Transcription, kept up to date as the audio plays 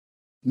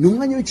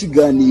Numwanya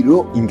w'ikiganiro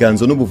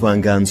Inganzo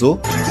n'ubuvanganzo.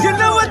 You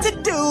know what to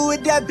do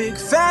with that big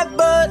fat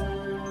butt.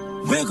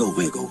 Wiggle,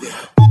 wiggle,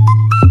 wiggle.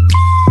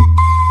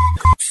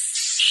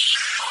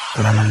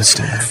 I don't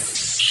understand.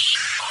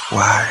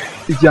 Why?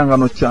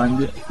 Igihangano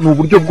cyanjye ni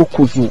uburyo bwo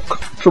kuzuka.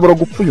 Ushobora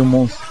gupfa uyu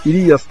munsi.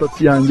 Iriya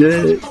stati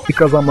yanjye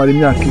ikazamara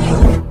imyaka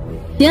 100.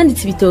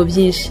 Yanditse ibitabo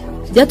byinshi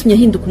byatumye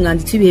ahinduka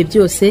umwanditsi w'ibihe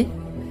byose.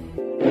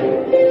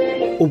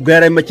 Ubwo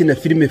yarimo akina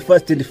filime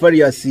Fast and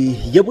Furious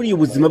yaburiye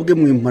ubuzima bwe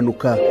mu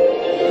impanuka.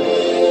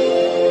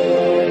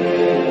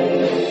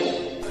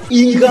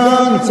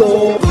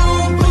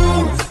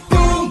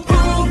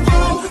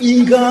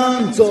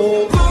 Inganzo.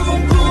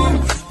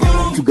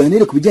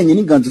 Tuganire ku bijyanye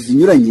n'inganzo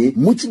zinyuranye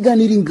mu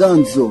kiganiro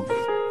Inganzo.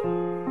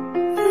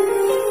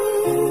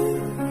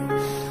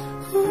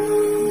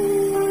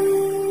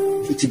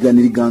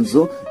 Ikiganiro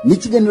Inganzo ni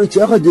ikiganiro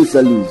cya Radio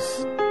Salus.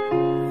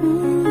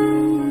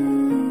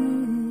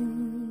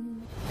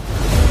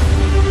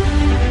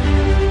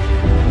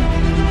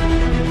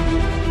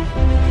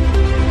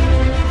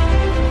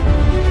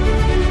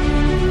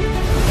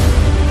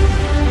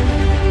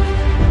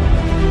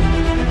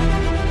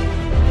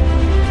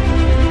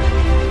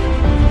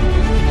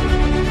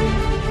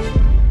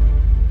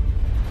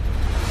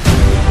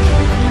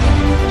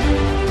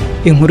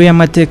 Inkuru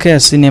y'amateka ya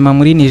sinema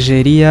muri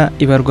Nigeria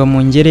ibarwa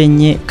mu ngere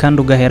enye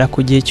kandi ugahera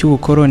ku gihe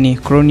cy'ubukoloni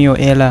colonial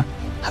era,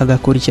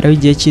 hagakurikiraho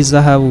igihe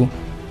cy'izahabu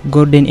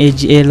golden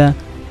age era,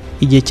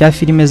 igihe cya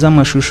filime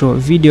z'amashusho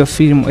video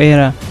film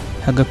era,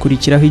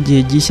 hagakurikiraho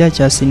igihe gishya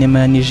cya sinema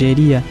ya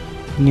Nigeria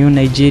new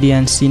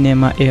Nigerian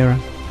cinema era.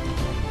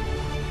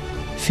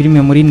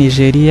 Filime muri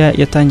Nigeria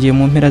yatangiye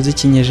mu mpera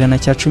z'ikinyejana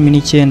cya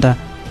 19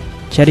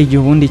 cyari igihe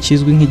ubundi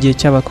kizwi nk'igihe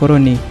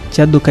cy'abakoloni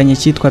cyadukanye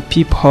cyitwa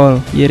Pawpaw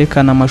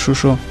yerekana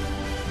amashusho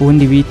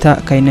ubundi bita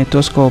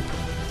kinetoscope.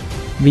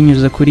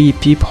 Binyuze kuri iyi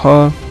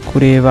Pawpaw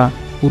kureba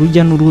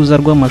urujya n'uruza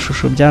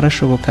rw'amashusho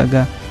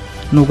byarashobokaga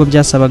nubwo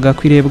byasabaga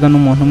kwirebwa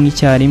n'umuntu umwe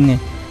icyarimwe.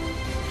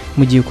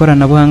 Mu gihe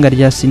ikoranabuhanga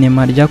rya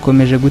sinema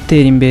ryakomeje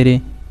gutera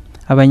imbere,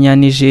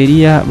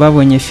 Abanyanigeria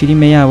babonye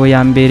filime yabo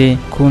ya mbere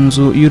ku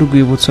nzu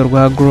y'urwibutso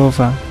rwa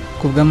Grover.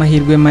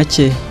 Kubw'amahirwe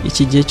make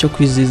iki gihe cyo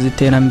kwizihiza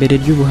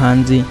iterambere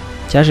ry'ubuhanzi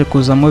cyaje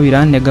kuzamo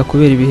birantega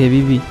kubera ibihe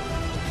bibi.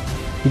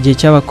 Igihe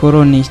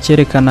cy'abakoloni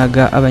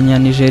cyerekanaga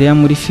Abanyanigeria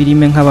muri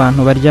filime nk'abantu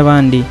barya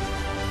abandi,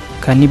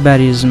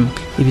 cannibalism.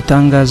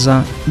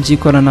 Ibitangaza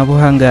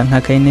by'ikoranabuhanga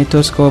nka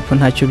kinetoscope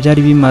ntacyo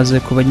byari bimaze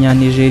ku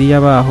Banyanigeria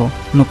baho,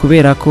 no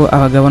kubera ko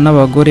abagabo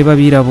n'abagore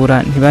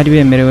babirabura ntibari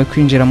bemerewe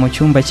kwinjira mu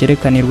cyumba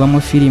cyerekanirwamo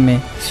filime.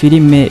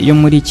 Filime yo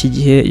muri iki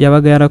gihe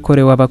yabaga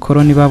yarakorewe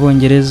abakoloni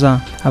b'Abongereza.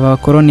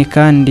 Abakoloni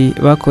kandi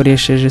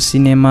bakoresheje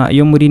sinema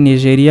yo muri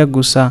Nigeria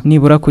gusa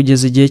nibura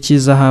kugeza igihe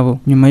cy'izahabu.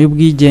 Nyuma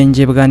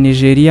y'ubwigenge bwa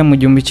Nigeria mu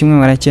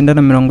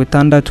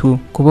 1960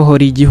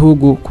 kubohora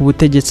igihugu ku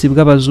butegetsi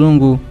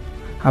bw'abazungu,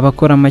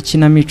 abakora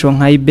amakinamico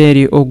nka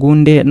Iberi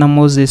Ogunde na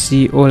Moses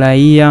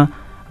Olaiya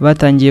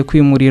batangiye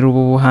kwimurira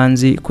ubu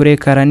buhanzi kuri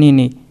ekara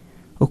nini.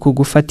 Uku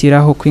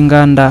gufatiraho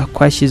kw'inganda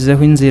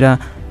kwashyizeho inzira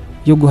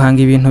yo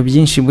guhanga ibintu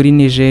byinshi muri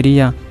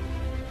Nigeria.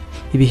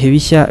 Ibihe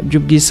bishya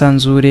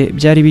by'ubwisanzure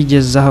byari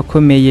bigeze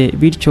ahakomeye,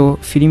 bityo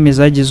filime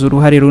zagize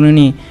uruhare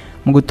runini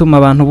mu gutuma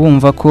abantu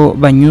bumva ko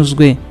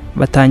banyuzwe,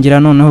 batangira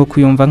noneho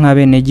kwiyumva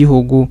nk'abene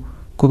gihugu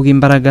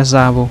kubw'imbaraga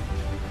zabo.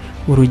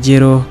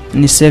 Urugero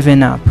ni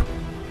 7 Up,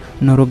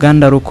 ni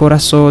uruganda rukora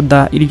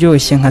soda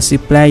iryoshye nka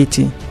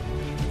Sprite.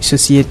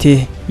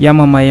 Isosiyete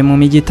yamamaye mu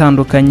mijyi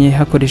itandukanye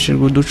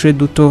hakoreshejwe uduce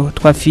duto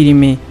twa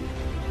filime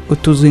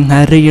utuzwi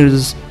nka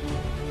reels,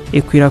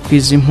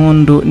 ikwirakwiza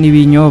impundu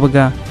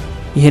n'ibinyobwa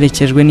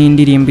iherekejwe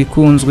n'indirimbo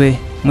ikunzwe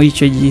muri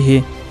icyo gihe,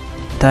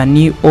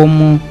 Tani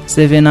Omu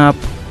 7 Up,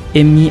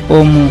 Emi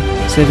Omu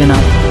 7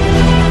 Up.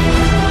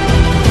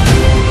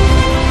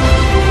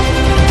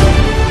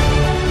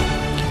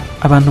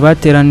 Abantu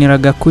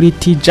bateraniraga kuri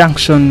T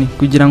Junction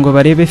kugira ngo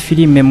barebe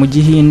filime mu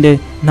Gihinde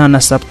nta na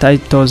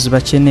subtitles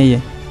bakeneye.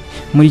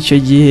 Muri icyo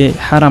gihe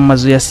hari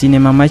amazu ya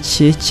sinema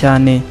make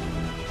cyane,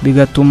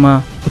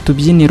 bigatuma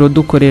utubyiniro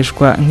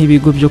dukoreshwa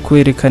nk'ibigo byo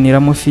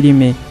kwerekaniramo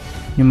filime.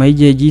 Nyuma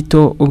y'igihe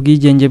gito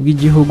ubwigenge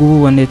bw'igihugu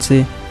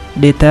bubonetse,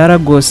 leta ya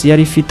Lagos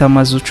yari ifite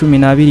amazu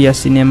 12 ya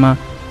sinema,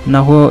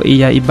 naho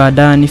iya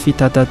Ibadan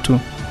ifite 3.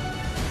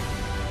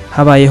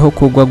 Habayeho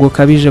kugwa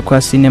gukabije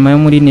kwa sinema yo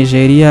muri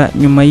Nigeria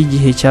nyuma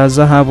y'igihe cya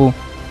zahabu.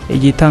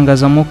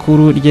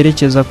 Igitangazamakuru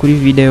ryerekeza kuri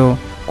video,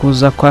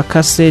 kuza kwa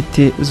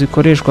kasete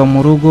zikoreshwa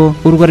mu rugo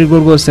urwo ari rwo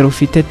rwose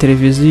rufite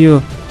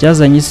televiziyo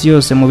byazanye isi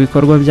yose mu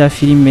bikorwa bya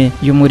filime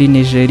yo muri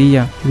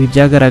Nigeria. Ibi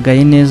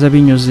byagaragaye neza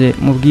binyuze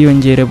mu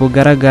bwiyongere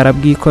bugaragara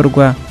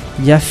bw'ikorwa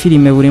bya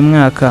filime buri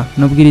mwaka.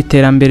 Nubwo iri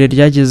terambere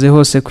ryageze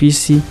hose ku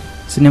isi,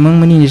 sinema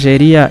muri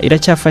Nigeria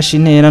iracyafashe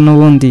intera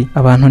n'ubundi.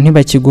 Abantu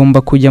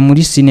ntibakigomba kujya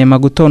muri sinema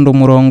gutonda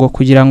umurongo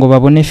kugira ngo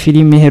babone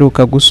filime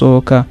iheruka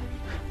gusohoka.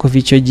 Kuva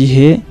icyo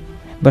gihe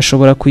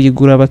bashobora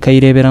kuyigura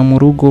bakayirebera mu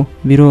rugo,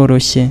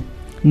 biroroshye.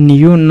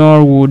 New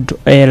Norwood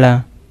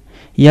era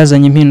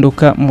yazanye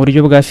impinduka mu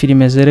buryo bwa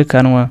filime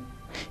zerekanwa.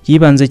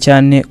 yibanze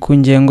cyane ku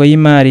ngengo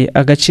y'imari,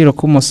 agaciro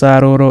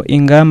k'umusaruro,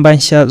 ingamba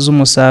nshya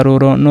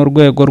z'umusaruro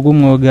n'urwego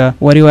rw'umwuga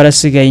wari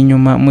warasigaye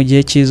inyuma mu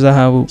gihe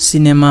cy'izahabu.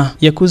 Sinema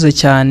yakuze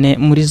cyane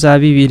muri za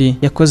 2000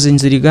 yakoze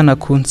inzira igana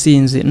ku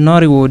ntsinzi.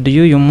 Nollywood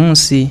y'uyu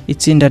munsi,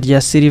 itsinda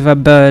rya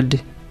Silverbird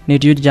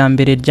niryo rya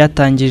mbere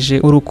ryatangije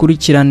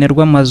urukurikirane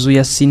rw'amazu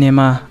ya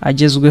sinema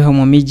agezweho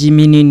mu mijyi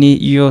minini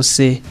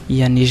yose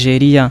ya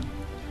Nigeria,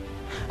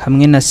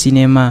 hamwe na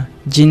sinema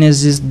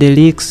Genesis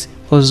Deluxe,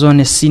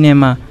 Ozone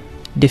Cinema,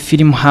 The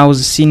Film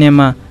House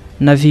Cinema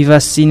na Viva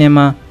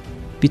Cinema,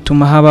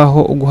 bituma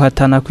habaho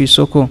uguhatana ku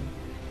isoko.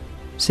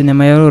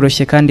 Sinema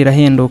yaroroshye kandi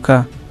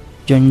irahenduka,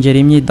 byongera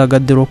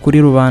imyidagaduro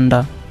kuri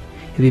rubanda.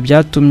 Ibi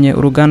byatumye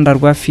uruganda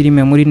rwa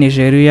filime muri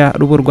Nigeria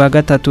ruba rwa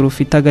gatatu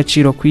rufite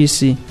agaciro ku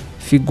isi.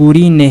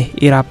 Figurine,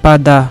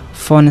 Irapada,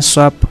 Phone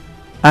Swap,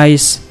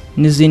 Ice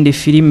n'izindi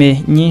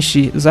filime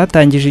nyinshi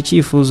zatangije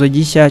icyifuzo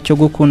gishya cyo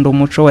gukunda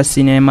umuco wa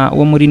sinema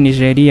wo muri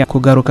Nigeria.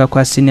 Kugaruka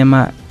kwa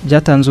sinema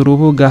byatanze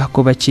urubuga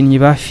ku bakinnyi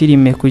ba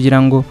filime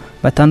kugira ngo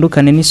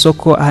batandukane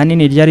n'isoko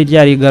ahanini ryari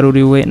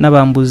ryarigaruriwe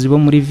n'abambuzi bo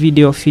muri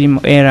video film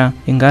era.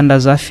 Inganda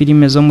za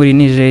filime zo muri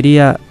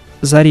Nigeria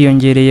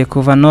zariyongereye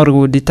kuva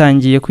Nollywood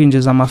itangiye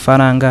kwinjiza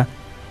amafaranga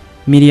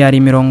miliyari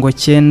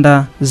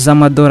 90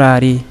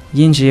 z'amadolari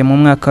yinjiye mu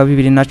mwaka wa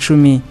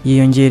 2010,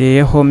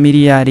 yiyongereyeho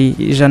miliyari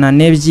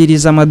 102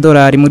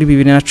 z'amadolari muri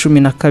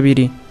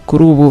 2012.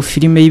 Kuri ubu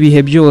filime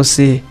y'ibihe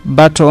byose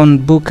Battle on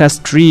Booker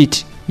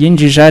Street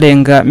yinjije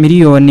arenga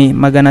miliyoni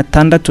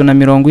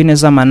 640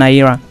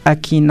 z'amanaira.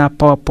 Aki na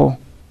Pawpaw,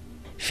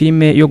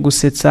 filime yo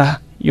gusetsa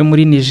yo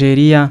muri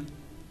Nigeria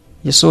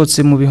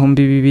yasohotse mu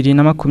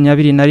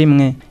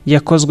 2021,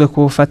 yakozwe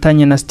ku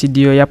bufatanye na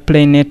studio ya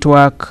Play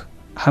Network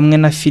hamwe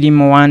na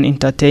Film One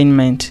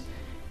Entertainment.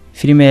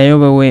 Filime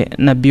yayobowe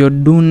na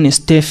Biodun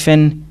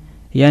Stephen,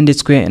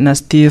 yanditswe na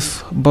Steve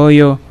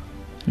Boyo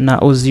na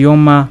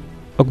Ozioma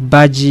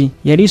Ogbaji.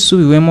 Yari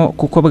isubiwemo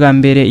kuko bwa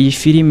mbere iyi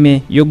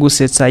filime yo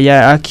gusetsa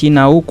ya Aki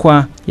na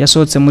Ukwa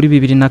yasohotse muri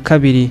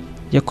 2002,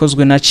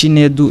 yakozwe na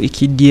Chinedu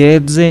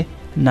Ikidieze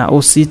na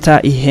Osita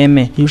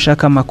Iheme. Iyo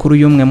ushaka amakuru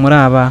y'umwe muri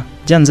aba,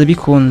 byanze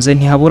bikunze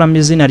ntihaburamo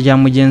izina rya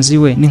mugenzi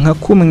we. Ni nka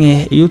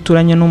kumwe iyo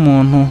uturanye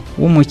n'umuntu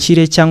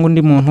w'umukire cyangwa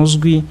undi muntu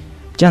uzwi,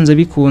 byanze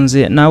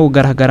bikunze nawe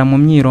ugaragara mu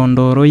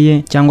myirondoro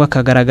ye cyangwa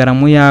akagaragara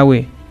mu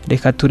yawe.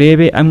 Reka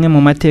turebe amwe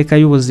mu mateka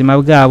y'ubuzima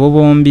bwabo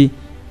bombi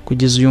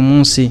kugeza uyu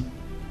munsi.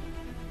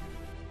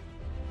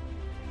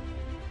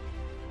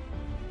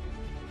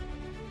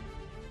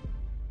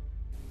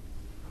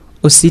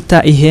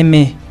 Osita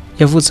Iheme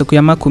yavutse ku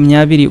ya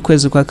 20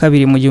 ukwezi kwa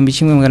kabiri mu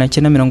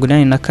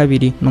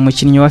 1982. Ni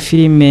umukinnyi wa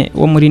filime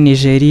wo muri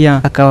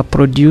Nigeria, akaba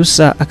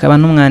producer, akaba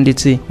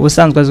n'umwanditsi.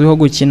 Ubusanzwe azwiho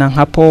gukina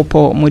nka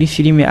Pawpaw muri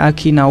filime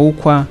Aki na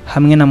Ukwa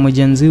hamwe na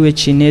mugenzi we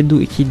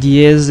Chinedu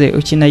Ikidieze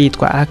ukina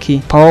yitwa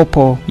Aki.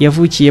 Pawpaw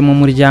yavukiye mu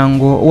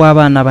muryango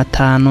w'abana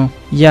 5,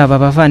 yaba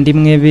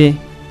abavandimwe be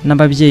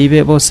n'ababyeyi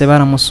be bose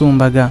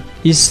baramusumbaga.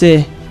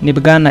 Ise ni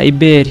Bwana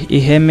Iber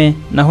Iheme,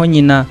 naho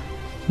nyina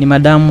ni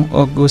Madamu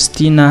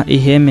Augustina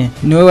Iheme.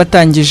 Niwe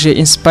watangije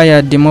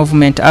Inspired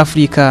Movement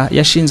Africa,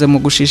 yashinze mu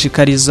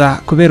gushishikariza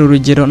kubera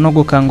urugero no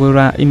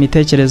gukangurira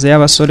imitekerereze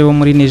y'abasore bo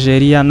muri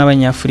Nigeria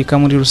n'abanyafrika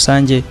muri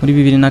rusange. Muri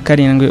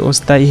 2007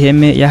 Osita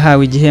Iheme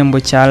yahawe igihembo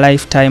cya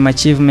Lifetime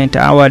Achievement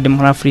Award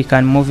muri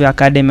African Movie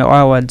Academy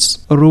Awards.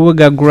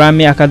 Urubuga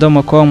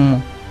Grammy.com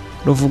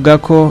ruvuga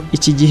ko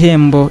iki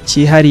gihembo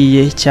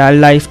cyihariye cya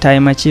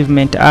Lifetime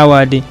Achievement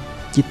Award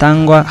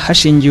gitangwa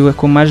hashingiwe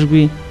ku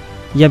majwi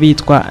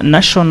y'abitwa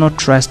National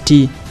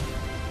Trustee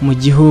mu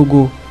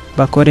gihugu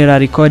bakorera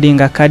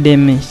Recording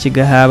Academy,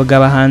 kigahabwa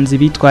abahanzi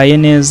bitwaye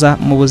neza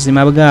mu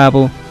buzima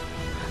bwabo,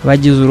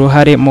 bagize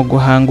uruhare mu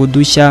guhanga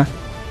udushya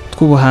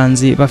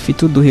tw'ubuhanzi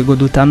bafite uduhigo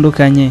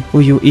dutandukanye.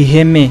 Uyu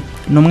Iheme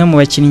ni umwe mu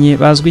bakinnyi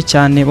bazwi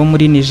cyane bo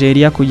muri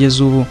Nigeria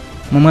kugeza ubu.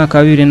 Mu mwaka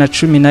wa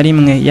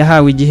 2011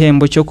 yahawe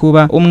igihembo cyo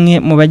kuba umwe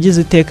mu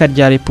bagize iteka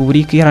rya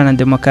Repubulika Iharanira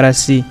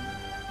Demokarasi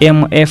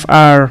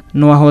MFR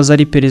n'uwahoze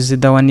ari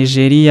perezida wa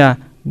Nigeria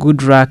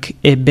Goodluck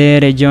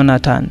Ebele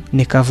Jonathan.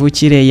 Ni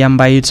kavukire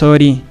yambaye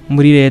itori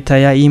muri leta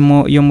ya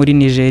Imo yo muri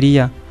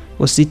Nigeria.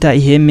 Osita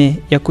Iheme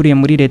yakuriye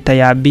muri leta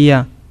ya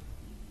Abia,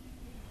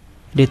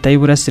 leta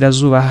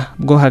y'Iburasirazuba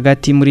bwo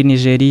hagati muri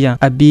Nigeria.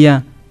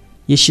 Abia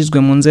yashizwe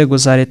mu nzego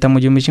za leta mu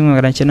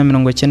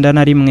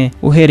 1991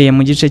 uhereye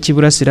mu gice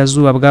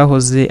cy'Iburasirazuba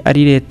bwahoze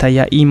ari leta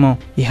ya Imo,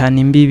 ihana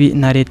imbibi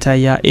na leta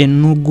ya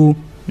Enugu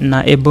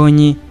na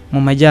Ebonyi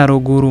mu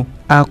majyaruguru,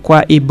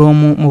 Akwa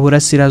Ibom mu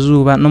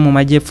burasirazuba no mu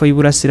majyepfo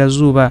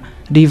y'Iburasirazuba,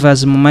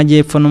 Rivers mu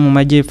majyepfo no mu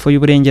majyepfo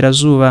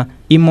y'Uburengerazuba,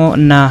 Imo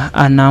na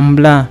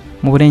Anambra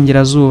mu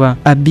burengerazuba.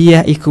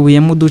 Abia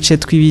ikubiyemo uduce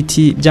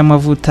tw'ibiti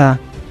by'amavuta,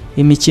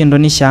 imikindo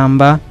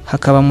n'ishyamba,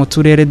 hakaba mu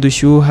turere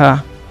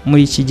dushyuha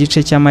muri iki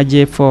gice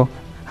cy'amajyepfo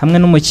hamwe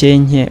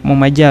n'umukenke mu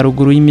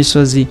majyaruguru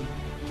y'imisozi.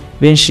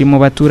 Benshi mu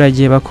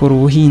baturage bakora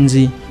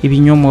ubuhinzi,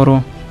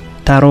 ibinyomoro,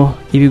 taro,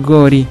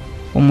 ibigori,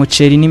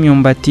 umuceri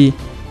n'imyumbati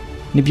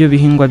nibyo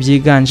bihingwa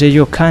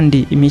byiganjeyo,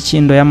 kandi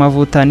imikindo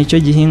y'amavuta nicyo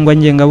gihingwa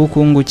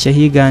ngengabukungu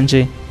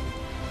cyahiganje.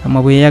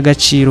 Amabuye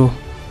y'agaciro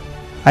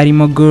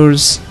arimo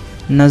Girls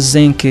na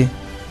Zenke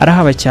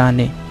arahaba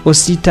cyane.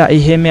 Osita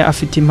Iheme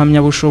afite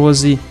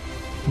impamyabushobozi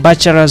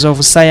Bachelors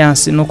of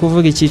Science, no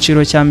kuvuga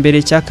icyiciro cya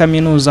mbere cya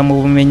kaminuza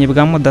mu bumenyi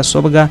bwa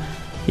mudasobwa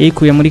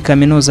yikuye muri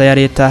kaminuza ya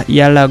leta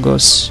ya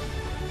Lagos.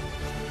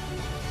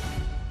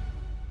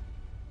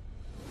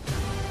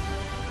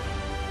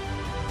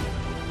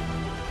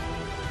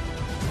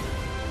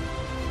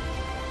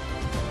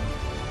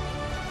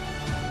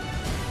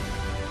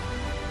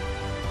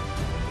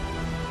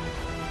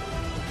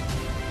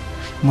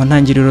 Mu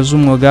ntangiriro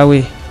z'umwuga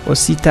we,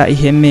 Osita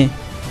Iheme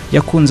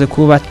yakunze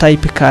kuba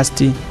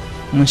typecast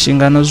mu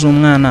nshingano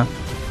z'umwana.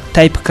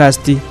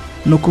 Typecast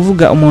ni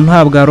ukuvuga umuntu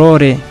uhabwa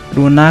role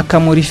runaka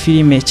muri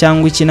filime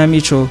cyangwa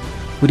ikinamico,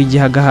 buri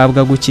gihe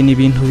agahabwa gukina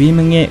ibintu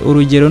bimwe.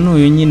 Urugero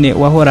n'uyu nyine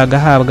wahoraga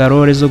ahabwa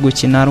role zo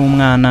gukina ari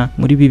umwana.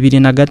 Muri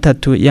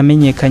 2003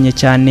 yamenyekanye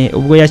cyane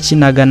ubwo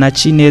yakinaga na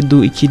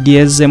Chinedu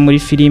Ikidieze muri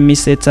filimi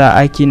Seta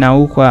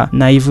Akinaukwa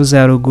na Ivuze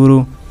ya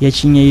ruguru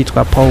yakinye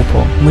yitwa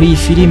Pawpaw. Muri iyi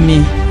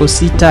filimi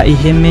Osita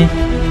Iheme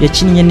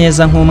yakinnye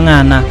neza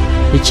nk'umwana.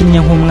 Yakinnye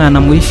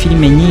nk'umwana muri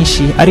filime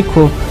nyinshi,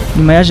 ariko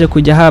nyuma yaje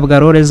kujya ahabwa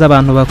role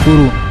z'abantu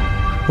bakuru.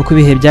 Uko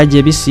ibihe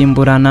byagiye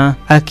bisimburana,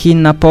 Aki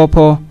na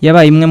Pawpaw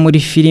yabaye imwe muri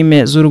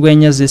filime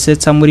z'urwenya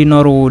zisetsa muri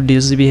Norwood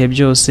z'ibihe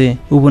byose.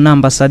 Ubu ni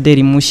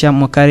ambasaderi mushya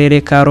mu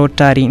karere ka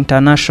Rotary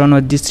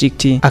International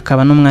District,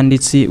 akaba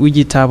n'umwanditsi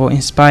w'igitabo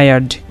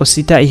Inspired.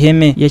 Osita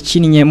Iheme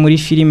yakinnye muri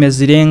filime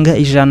zirenga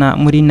 100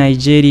 muri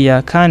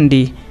Nigeria,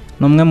 kandi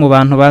n'umwe mu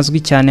bantu bazwi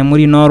cyane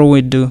muri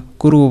Norwood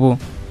kuri ubu.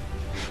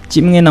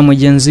 Kimwe na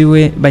mugenzi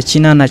we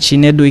bakina na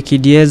Chinedu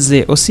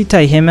Ikidieze,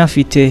 Osita Iheme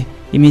afite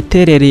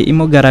imiterere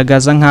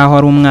imugaragaza nk'aho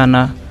ari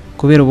umwana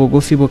kubera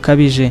ubugufi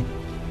bukabije.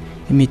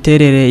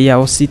 Imiterere ya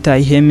Osita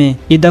Iheme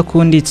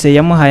idakunditse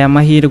yamuhaye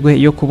amahirwe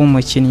yo kuba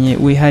umukinnyi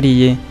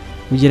wihariye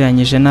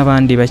ugereranyije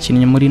n'abandi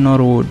bakinnyi muri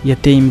Norwood.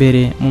 Yateye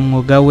imbere mu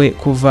mwuga we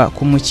kuva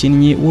ku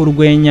mukinnyi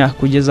w'urwenya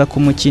kugeza ku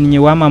mukinnyi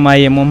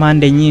wamamaye mu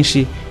mpande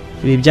nyinshi.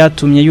 Ibi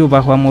byatumye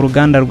yubahwa mu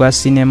ruganda rwa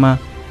sinema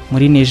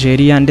muri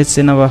Nigeria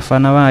ndetse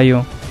n'abafana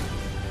bayo.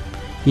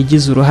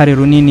 Yagize uruhare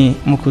runini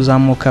mu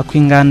kuzamuka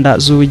kw'inganda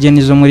z'ubugeni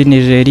zo muri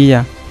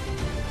Nigeria.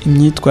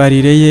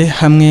 Imyitwarire ye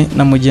hamwe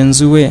na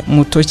mugenzi we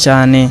muto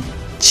cyane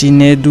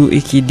Chinedu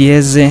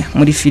Ikidieze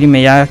muri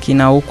filime ya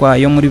Akinaukwa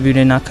yo muri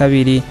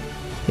 2002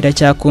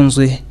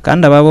 iracyakunzwe,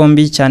 kandi aba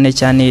bombi cyane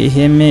cyane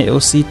Iheme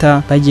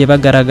Osita bagiye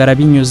bagaragara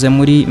binyuze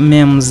muri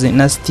memes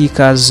na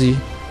stickers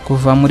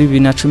kuva muri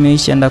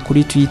 2019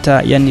 kuri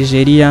Twitter ya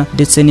Nigeria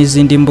ndetse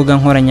n'izindi mbuga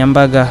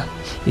nkoranyambaga.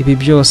 Ibi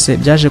byose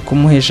byaje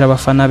kumuhesha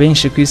abafana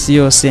benshi ku isi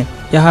yose.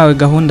 Yahawe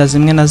gahunda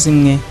zimwe na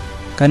zimwe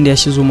kandi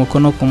yashyize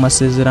umukono ku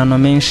masezerano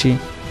menshi,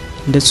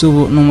 ndetse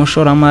ubu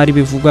n'umushoramari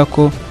bivugwa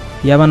ko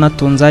yaba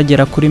natunze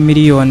agera kuri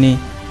miliyoni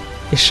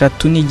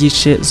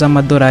 3.5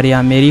 z'amadolari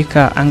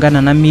y'Amerika,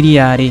 angana na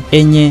miliyari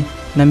 4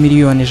 na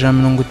miliyoni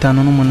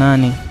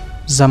 158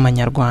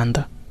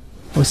 z'amanyarwanda.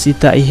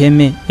 Osita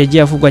Iheme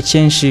yagiye avugwa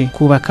kenshi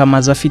kubaka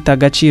amazu afite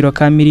agaciro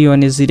ka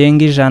miliyoni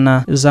zirenga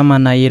 100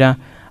 z'amanayira,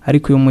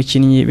 ariko uyu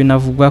mukinnyi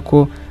binavugwa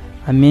ko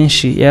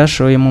amenshi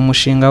yashoye mu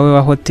mushinga we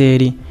wa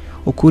hoteli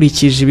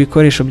ukurikije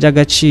ibikoresho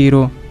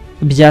by'agaciro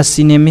bya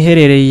sinema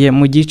iherereye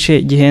mu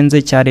gice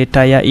gihenze cya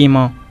leta ya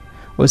Imo.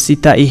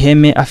 Osita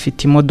Iheme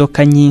afite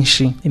imodoka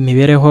nyinshi.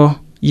 Imibereho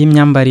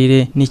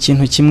y'imyambarire ni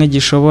ikintu kimwe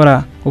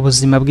gishobora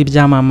ubuzima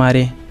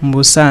bw'ibyamamare. Mu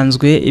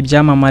busanzwe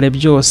ibyamamare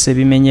byose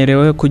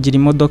bimenyerewe kugira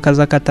imodoka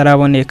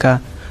z'akataraboneka.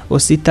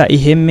 Osita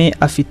Iheme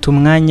afite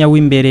umwanya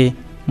w'imbere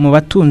mu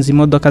batunzi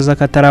imodoka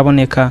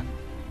z'akataraboneka.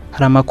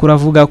 Hari amakuru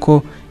avuga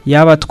ko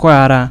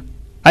yabatwara,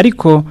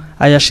 ariko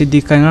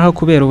ayashidikanyaho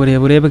kubera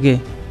uburebure bwe.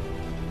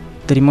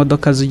 Dore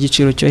imodoka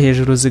z'igiciro cyo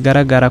hejuru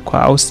zigaragara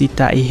kwa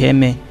Osita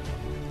Iheme.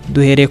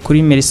 Duhereye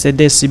kuri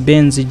Mercedes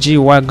Benz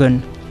G-Wagon.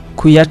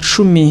 Ku ya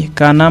 10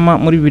 Kanama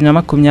muri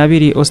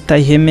 2020 Osita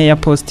Iheme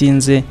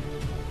yapostinze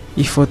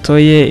ifoto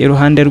ye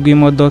iruhande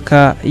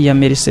rw'imodoka ya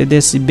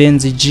Mercedes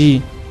Benz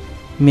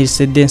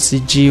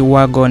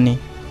G-Wagon.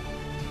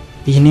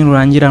 Iyi ni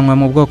rurangiranwa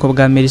mu bwoko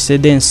bwa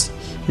Mercedes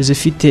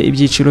zifite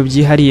ibyiciro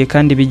byihariye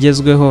kandi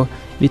bigezweho,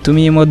 bituma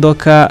iyi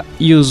modoka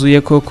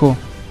yuzuye koko.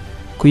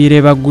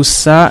 Kuyireba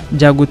gusa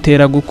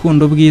byagutera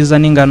gukunda ubwiza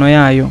n'ingano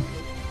yayo.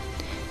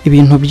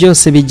 Ibintu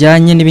byose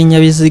bijyanye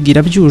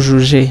n'ibinyabiziga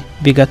byujuje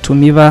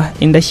bigatuma iba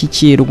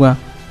indashyikirwa.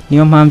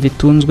 Niyo mpamvu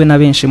itunzwe na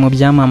benshi mu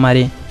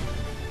byamamare.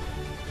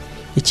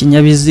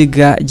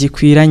 Ikinyabiziga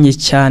gikwiranye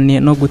cyane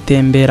no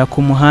gutembera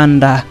ku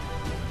muhanda,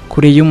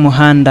 kure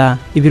y'umuhanda,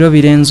 ibiro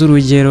birenze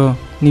urugero,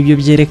 nibyo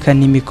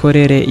byerekana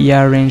imikorere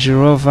ya Range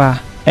Rover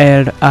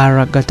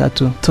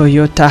LR3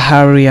 Toyota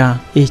Harrier.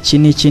 Iki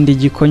ni ikindi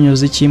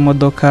gikonyuzi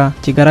cy'imodoka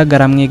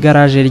kigaragara mu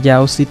igaraje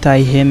rya Osita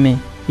Iheme.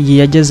 Iyi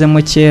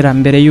yagezemo kera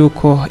mbere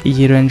yuko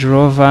iyi Range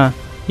Rover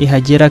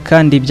ihagera,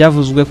 kandi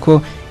byavuzwe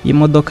ko iyi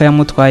modoka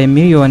yamutwaye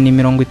miliyoni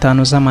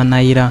 50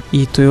 z'amanayira.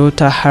 Iyi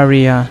Toyota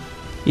Harrier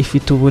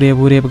ifite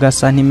uburebure bwa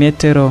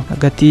santimetero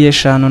hagati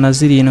y'5 na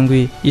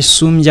 7,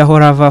 isumbya aho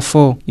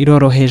RAV4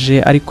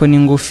 iroroheje ariko ni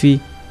ngufi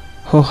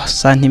ho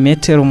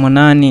santimetero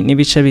 8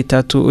 n'ibice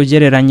 3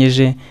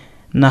 ugereranyije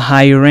na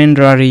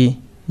Highlandry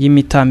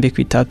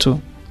y'imitambiko 3.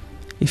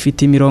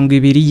 Ifite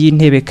 200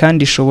 y'intebe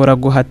kandi ishobora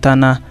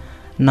guhatana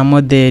na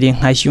modeli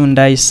nka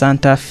Hyundai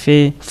Santa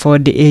Fe,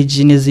 Ford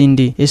Edge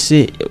n'izindi.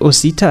 Ese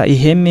Osita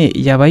iheme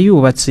yaba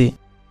yubatse?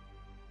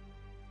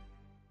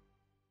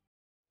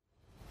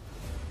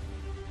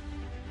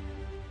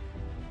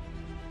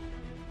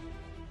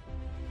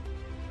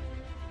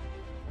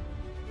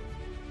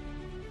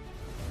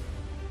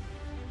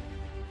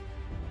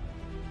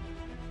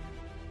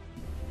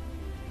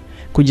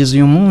 Kugeza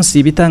uyu munsi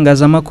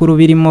ibitangazamakuru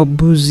birimo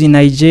Buzi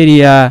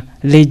Nigeria,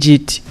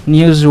 Legit,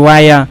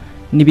 Newswire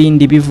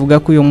n'ibindi bivuga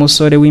ko uyu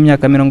musore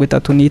w'imyaka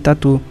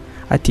 33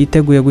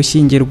 atiteguye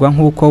gushyingirwa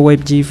nk'uko we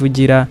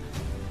byivugira,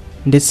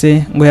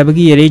 ndetse ngo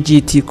yabwiye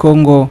Legit ko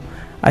ngo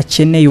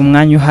akeneye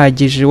umwanya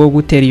uhagije wo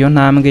gutera iyo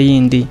ntambwe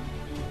yindi.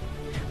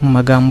 Mu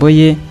magambo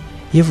ye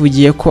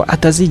yivugiye ko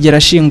atazigera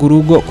ashinga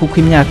urugo kuko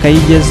imyaka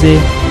yigeze,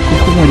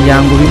 kuko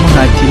umuryango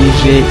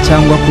bimuhatirije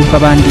cyangwa kuko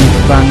abandi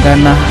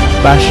bangana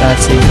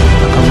bashatse.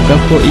 Akavuga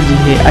ko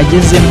igihe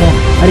agezemo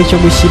ari cyo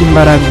gushyira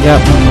imbaraga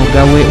mu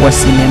mwuga we wa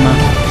sinema.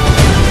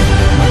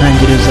 Mu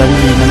ntangiriro za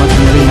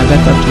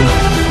 2023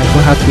 nibwo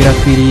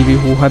hakwirakwiriye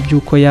ibihuha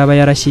by'uko yaba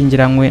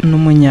yarashyingiranywe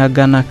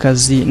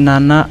n'umunyaganakazi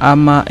Nana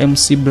Ama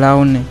MC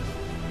Brown.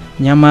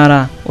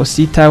 Nyamara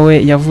Osita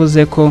we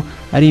yavuze ko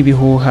ari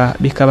ibihuha,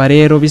 bikaba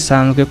rero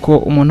bisanzwe ko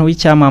umuntu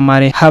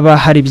w'icyamamare haba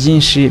hari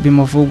byinshi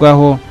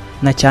bimuvugwaho,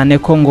 na cyane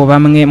ko ngo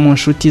bamwe mu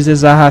nshuti ze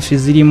za hafi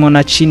zirimo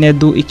na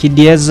Chinedu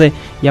Ikidieze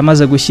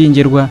yamaze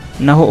gushyingirwa,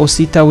 naho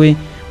Osita we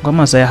ngo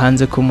amaze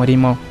yahanze ku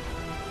murimo.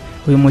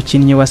 Uyu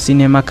mukinnyi wa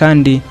sinema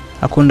kandi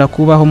akunda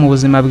kubaho mu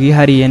buzima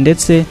bwihariye,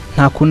 ndetse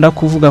ntakunda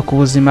kuvuga ku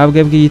buzima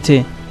bwe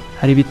bwite.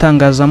 Hari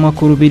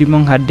ibitangazamakuru birimo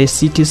nka The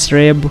City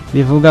Celeb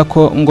bivuga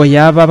ko ngo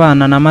yaba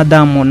abana na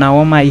Madamu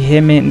Naoma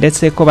Iheme,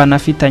 ndetse ko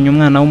banafitanye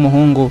umwana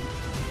w'umuhungu.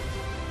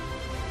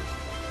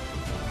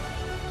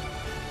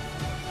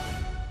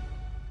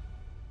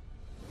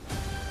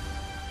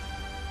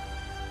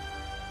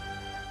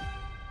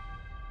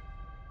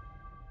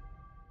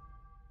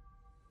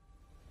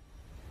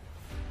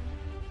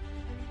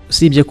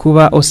 Usibye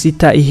kuba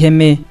Osita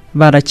Iheme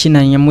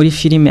barakinanye muri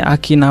filime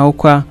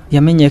Akinahokwa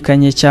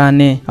yamenyekanye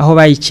cyane aho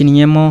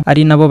bayikinnyemo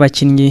ari nabo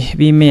bakinnyi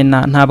b'imena,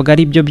 ntabwo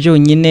ari byo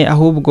byonyine,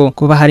 ahubwo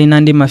kuba hari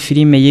n'andi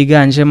mafilime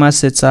yiganjemo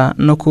asetsa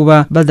no kuba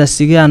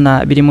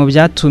badasigana biri mu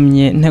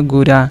byatumye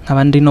ntegura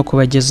nk'abandi no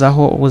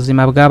kubagezaho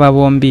ubuzima bw'aba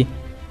bombi.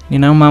 Ni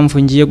nayo mpamvu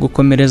ngiye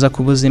gukomereza ku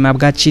buzima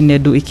bwa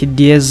Chinedu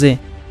Ikidieze.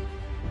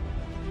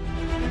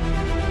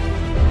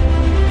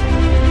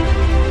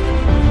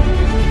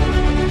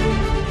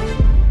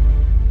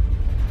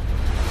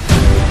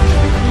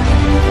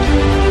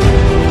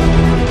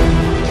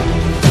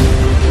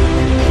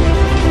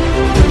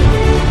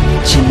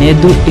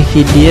 Chinedu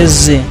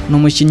Ikidieze ni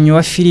umukinnyi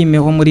wa filime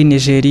wo muri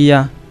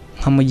Nigeria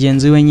nka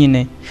mugenzi we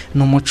nyine.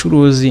 Ni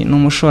umucuruzi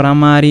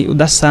n'umushoramari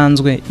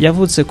udasanzwe.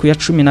 Yavutse ku ya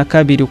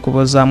 12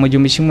 Ukuboza mu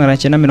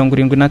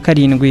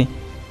 1977.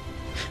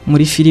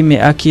 Muri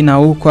filime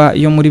Akinahokwa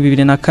yo muri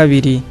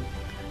 2002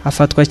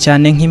 afatwa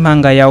cyane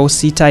nk'impanga ya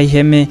Osita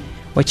Iheme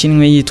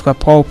wakinnye yitwa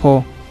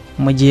Pawpaw,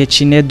 mu gihe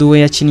Chinedu we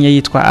yakinnye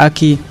yitwa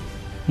Aki.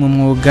 Mu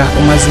mwuga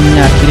umaze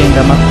imyaka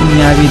irenga 20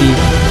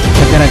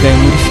 yagaragaye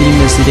muri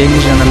filime zirenga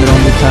 150.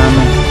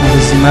 Mu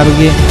buzima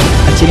bwe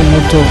akiri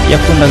muto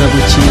yakundaga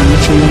gukina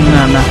imico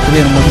y'umwana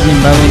kubera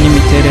umubyimba we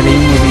n'imiterere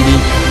y'umubiri.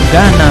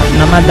 Bwana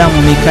na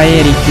Madamu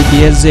Michael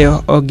Ikidieze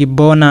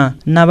Ogbonna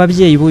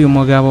n'ababyeyi b'uyu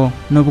mugabo,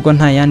 nubwo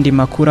nta yandi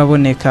makuru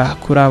aboneka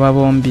kuri aba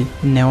bombi.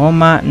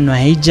 Naoma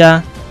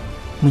Naija,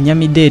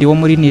 munyamideli wo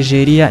muri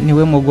Nigeria,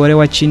 niwe mugore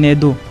wa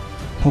Chinedu.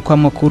 Nkuko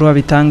amakuru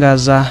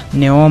abitangaza,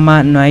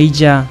 Naoma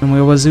Naija ni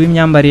umuyobozi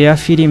w'imyambarire ya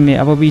filime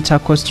abo bita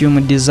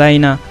costume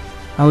designer,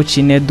 aho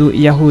Chinedu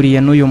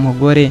yahuriye n'uyu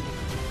mugore.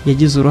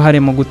 Yagize uruhare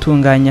mu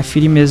gutunganya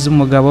filime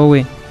z'umugabo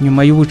we.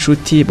 Nyuma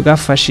y'ubucuti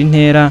bwafashe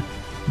intera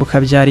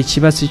bukabyara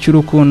ikibazo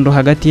cy'urukundo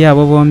hagati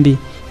yabo bombi,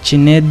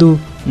 Chinedu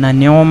na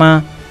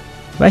Naoma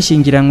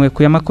bashyingiranywe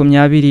ku ya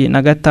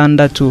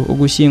 26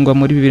 Ugushyingo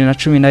muri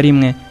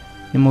 2011.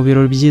 Ni mu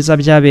birori byiza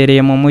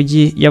byabereye mu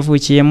mujyi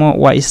yavukiyemo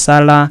wa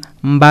Isala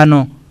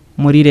Mbano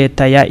muri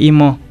leta ya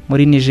Imo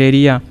muri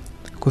Nigeria.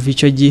 Kuva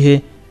icyo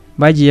gihe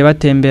bagiye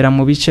batembera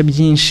mu bice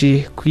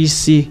byinshi ku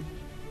isi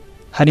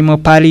harimo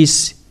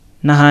Paris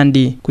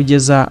n'ahandi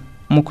kugeza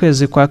mu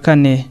kwezi kwa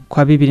 4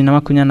 kwa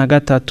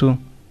 2023.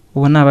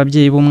 Ubu ni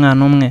ababyeyi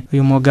b'umwana umwe.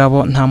 Uyu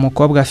mugabo nta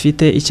mukobwa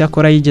afite,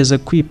 icyakora yigeze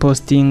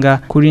kwipostinga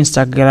kuri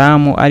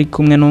Instagram ari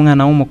kumwe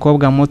n'umwana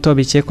w'umukobwa muto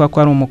bikekwa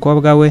ko ari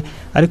umukobwa we,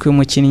 ariko uyu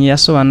mukinnyi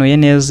yasobanuye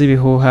neza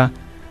ibihuha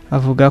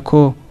avuga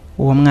ko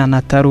uwo mwana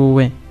atari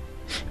uwe.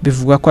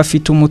 Bivugwa ko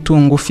afite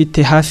umutungo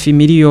ufite hafi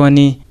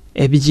miliyoni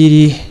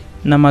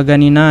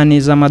 2.8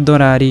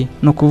 z'amadolari,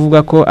 no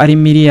kuvuga ko ari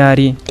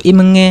miliyari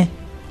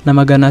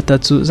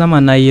 1.3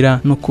 z'amanayira,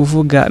 no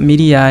kuvuga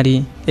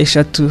miliyari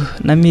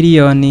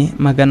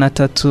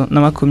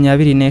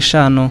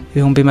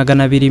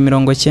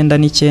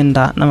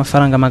 3,325,299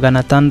 n'amafaranga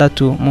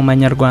 600 mu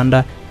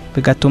manyarwanda,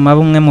 bigatuma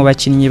bumwe mu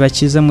bakinnyi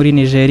bakize muri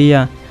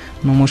Nigeria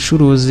ni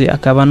umucuruzi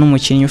akaba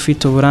n'umukinnyi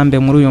ufite uburambe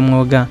muri uyu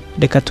mwuga.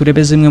 Reka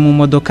turebe zimwe mu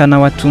modoka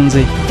nawe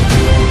atunze.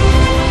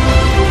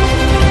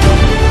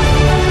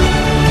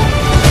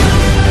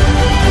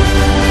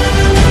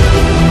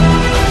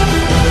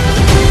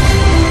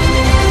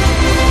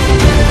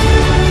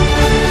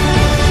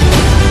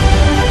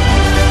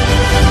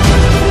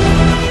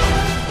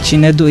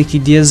 Chinedu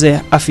Ikidieze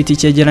afite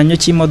icyegeranyo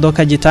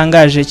cy'imodoka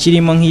gitangaje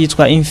kirimo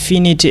nk'iyitwa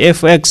Infiniti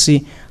FX,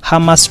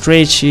 Hammer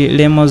Stretch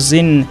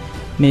Limousine,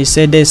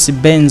 Mercedes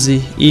Benz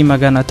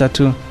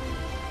E300.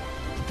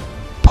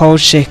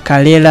 Porsche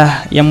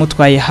Carrera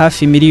yamutwaye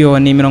hafi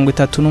miliyoni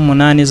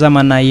 38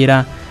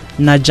 z'amanayira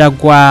na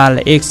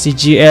Jaguar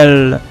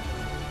XGL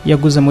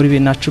yaguze muri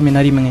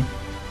 2011.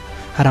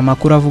 Hari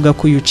amakuru avuga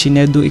ko uyu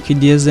Chinedu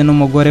Ikidieze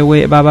n'umugore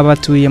we baba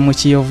batuye mu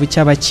kiyovu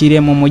cy'abakire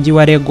mu mujyi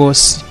wa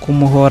Lagos ku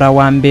muhora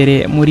wa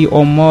mbere muri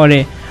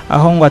Omore,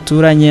 aho ngo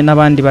aturanye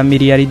n'abandi ba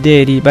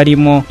miliyarderi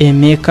barimo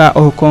Emeka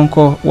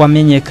Okonko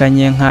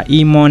wamenyekanye nka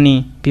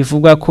E-Money.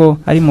 Bivugwa ko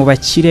ari mu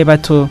bakire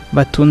bato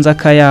batunze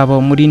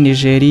akayabo muri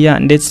Nigeria,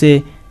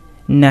 ndetse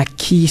na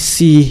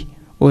Kisi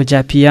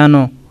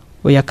Ojapiano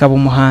yakaba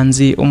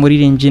umuhanzi,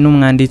 umuririmbyi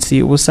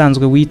n'umwanditsi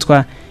ubusanzwe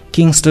witwa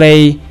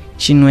Kingsley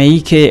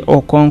Chinweike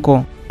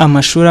Okonko.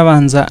 Amashuri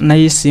abanza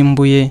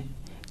nayisimbuye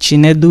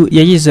Chinedu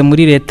yayize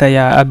muri leta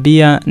ya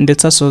Abia,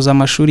 ndetse asoza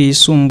amashuri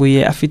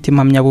yisumbuye afite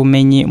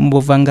impamyabumenyi mu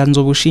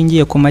buvanganzo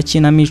bushingiye ku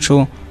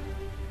makinamico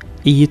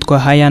iyitwa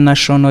Higher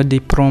National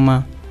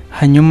Diploma.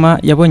 Hanyuma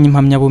yabonye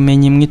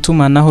impamyabumenyi mu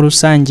itumanaho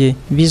rusange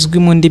bizwi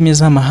mu ndimi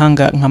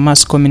z'amahanga nka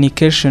Mass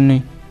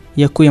Communication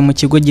yakuye mu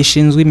kigo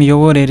gishinzwe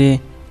imiyoborere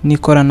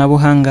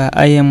n'ikoranabuhanga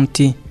IMT.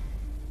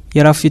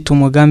 Yari afite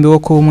umugambi wo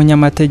kuba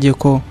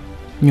umunyamategeko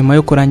nyuma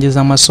yo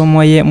kurangiza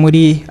amasomo ye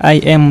muri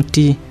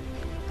IMT,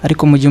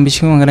 ariko mu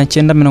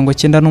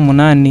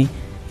 1998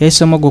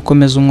 yahisemo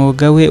gukomeza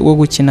umwuga we wo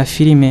gukina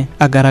filime,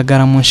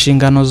 agaragara mu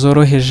nshingano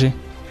zoroheje.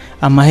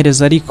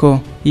 Amaherezo ariko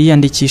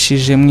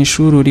yiyandikishije mu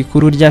ishuri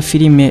rikuru rya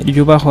filime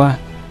ryubahwa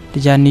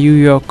rya New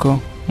York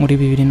muri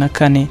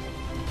 2004.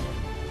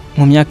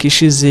 Mu myaka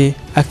ishize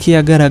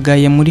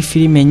akiyagaragaye muri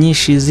filime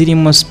nyinshi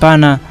zirimo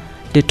Spana,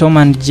 The Tom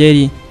and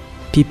Jerry,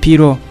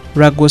 Pipiro,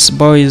 Lagos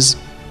Boys,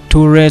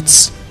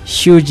 Tourette's,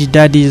 Huge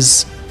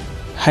Daddies,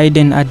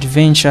 Hidden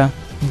Adventure,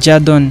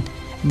 Jadon,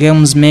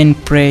 Games Men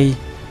Play,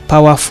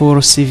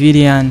 Powerful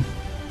Civilian,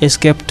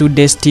 Escape to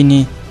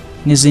Destiny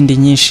n'izindi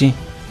nyinshi.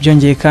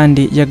 Byongeye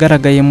kandi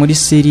yagaragaye muri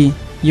seri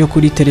yo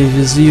kuri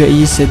televiziyo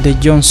yise The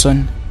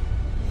Johnson.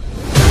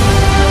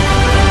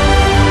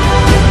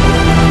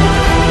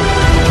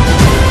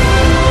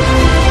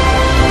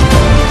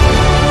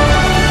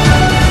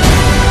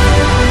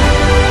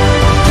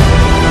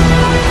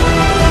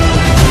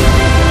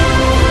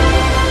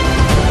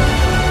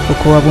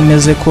 Uko waba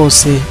umeze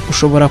kose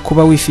ushobora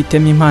kuba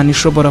wifitemo impano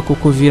ishobora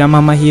kukuviramo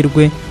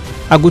amahirwe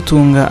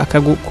agutunga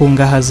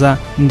akagukungahaza,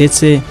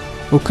 ndetse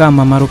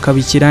ukamamara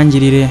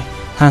ukabikirangirire.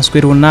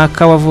 Nkanswe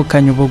runaka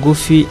wavukanye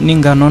ubugufi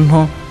n'ingano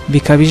nto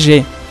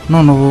bikabije,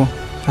 none ubu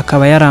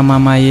akaba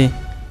yaramamaye,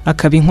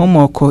 akaba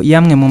inkomoko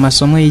yamwe mu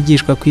masomo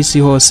yigishwa ku isi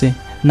hose.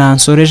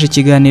 Nansoreje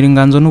ikiganiro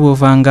Inganzo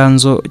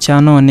n'ubuvanganzo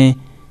cya none.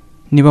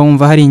 Niba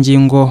wumva hari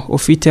ingingo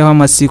ufiteho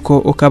amasiko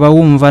ukaba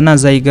wumva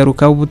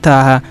nazayigarukaho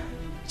ubutaha,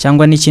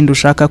 cyangwa n'ikindi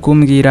ushaka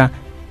kumbwira,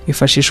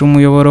 ifashisha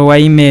umuyoboro wa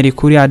email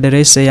kuri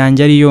adresse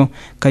yanjye ariyo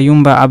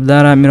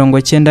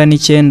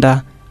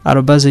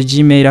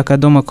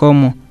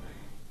kayumba99@gmail.com.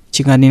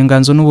 Ikiganiro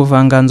Inganzo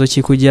n'ubuvanganzo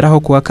kikugeraho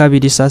kuwa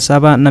 2 saa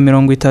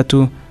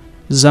 7:30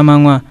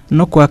 z'amanywa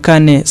no kuwa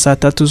 4 saa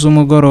 3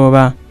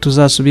 z'umugoroba.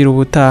 Tuzasubira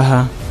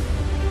ubutaha.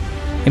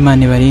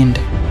 Imana ibarinde.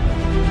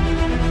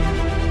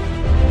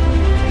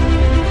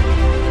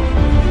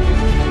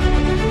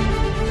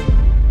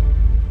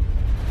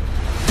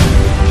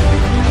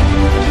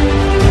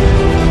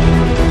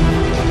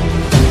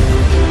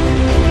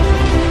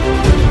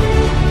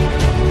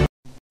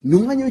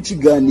 Numwanyo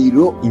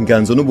w'ikiganiro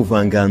Inganzo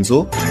n'ubuvanganzo.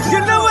 You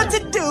know what to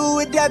do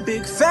with that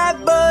big fat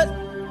butt.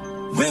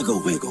 Wiggle,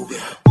 wiggle,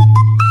 wiggle.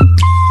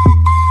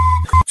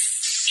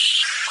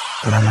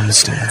 But I don't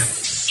understand.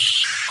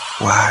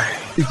 Why?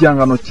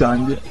 Igihangano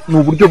cyanjye ni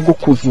uburyo bwo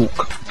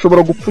kuzuka.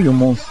 Ushobora gupfa uyu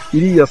munsi,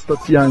 iriya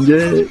stati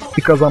yanjye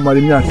ikazamara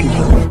imyaka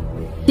 1.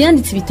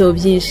 Yanditse ibitabo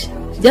byinshi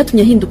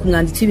byatumye ahinduka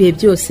umwanditsi w'ibihe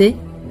byose.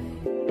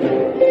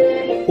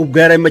 Ubwo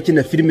yari arimo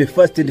akina filime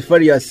Fast and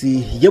Furious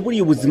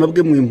yaburiye ubuzima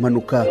bwe mu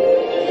impanuka.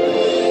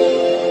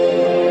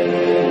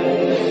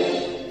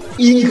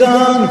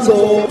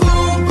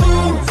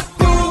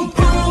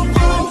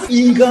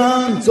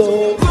 Inganzo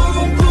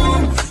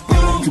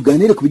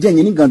tuganire ku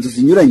bijyanye n'inganzo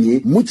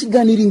zinyuranye mu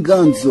kiganiro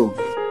Inganzo.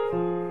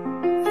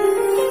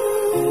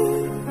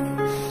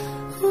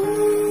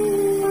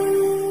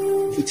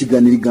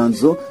 Ikiganiro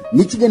Inganzo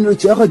ni ikiganiro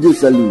cya Radio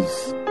Salus.